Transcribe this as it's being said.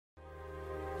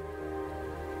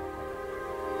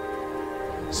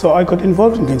So I got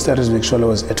involved in gangsterism actually I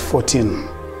was at 14.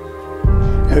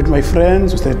 And with my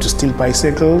friends, we started to steal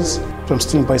bicycles. From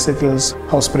stealing bicycles,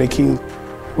 housebreaking.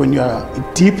 When you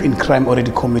are deep in crime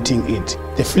already committing it,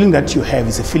 the feeling that you have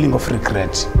is a feeling of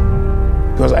regret.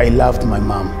 Because I loved my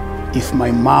mom. If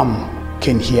my mom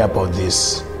can hear about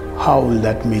this, how will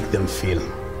that make them feel?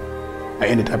 I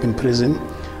ended up in prison.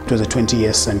 It was a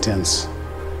 20-year sentence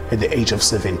at the age of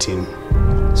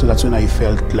 17. So that's when I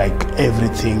felt like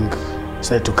everything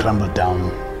started to crumble down.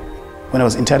 When I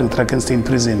was entering Drakenstein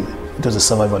prison, it was a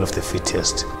survival of the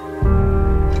fittest.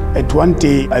 At one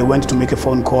day, I went to make a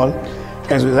phone call.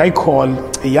 As I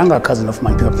called, a younger cousin of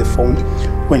mine picked up the phone.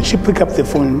 When she picked up the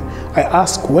phone, I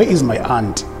asked, where is my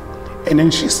aunt? And then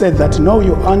she said that, no,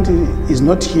 your aunt is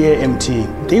not here, MT.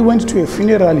 They went to a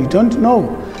funeral, you don't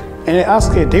know. And I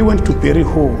asked her, they went to bury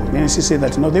who? And she said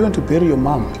that, no, they went to bury your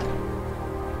mom.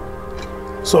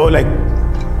 So like,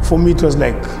 for me, it was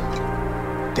like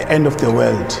the end of the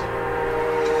world.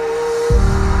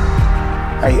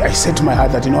 I said to my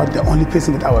heart that, you know what, the only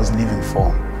person that I was living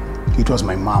for, it was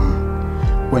my mom.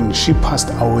 When she passed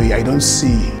away, I don't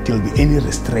see there'll be any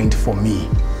restraint for me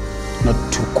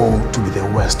not to go to be the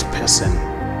worst person.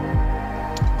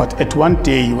 But at one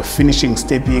day, you were finishing,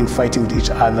 stepping, fighting with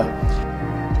each other,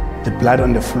 the blood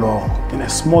on the floor, then a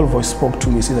small voice spoke to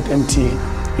me, said that, MT,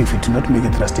 if you do not make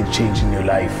a drastic change in your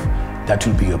life, that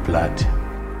will be your blood.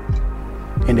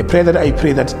 And the prayer that I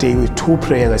prayed that day with two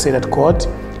prayers, I said that, God,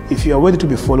 if you are worthy to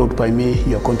be followed by me,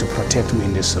 you are going to protect me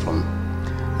in this room.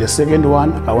 The second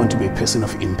one, I want to be a person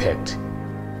of impact.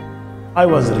 I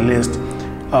was released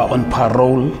on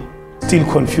parole, still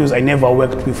confused. I never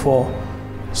worked before.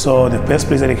 So the best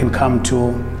place that I can come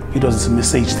to, it was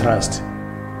Message Trust.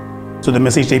 So the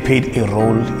Message, they played a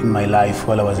role in my life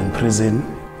while I was in prison,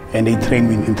 and they trained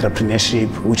me in entrepreneurship,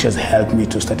 which has helped me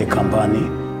to start a company.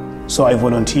 So I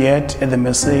volunteered at the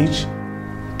Message.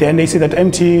 Then they said that,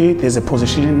 MT, there's a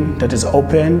position that is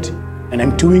opened, and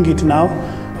I'm doing it now.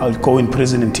 I'll go in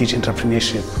prison and teach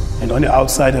entrepreneurship. And on the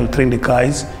outside, I'll train the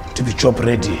guys to be job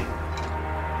ready.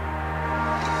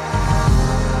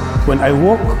 When I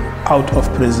walk out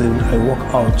of prison, I walk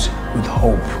out with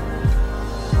hope.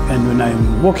 And when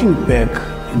I'm walking back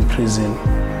in prison,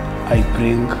 I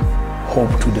bring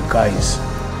hope to the guys.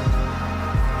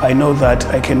 I know that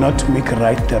I cannot make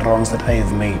right the wrongs that I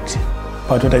have made.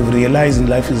 But what I've realized in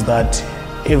life is that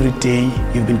every day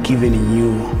you've been given a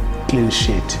new clean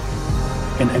sheet.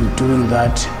 And I'm doing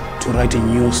that to write a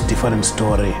new, different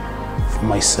story for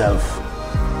myself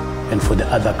and for the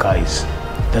other guys.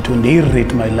 That when they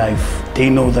read my life, they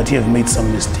know that he have made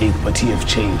some mistake, but he have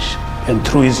changed. And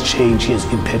through his change, he has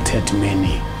impacted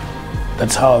many.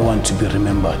 That's how I want to be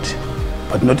remembered.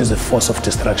 But not as a force of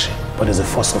destruction, but as a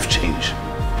force of change.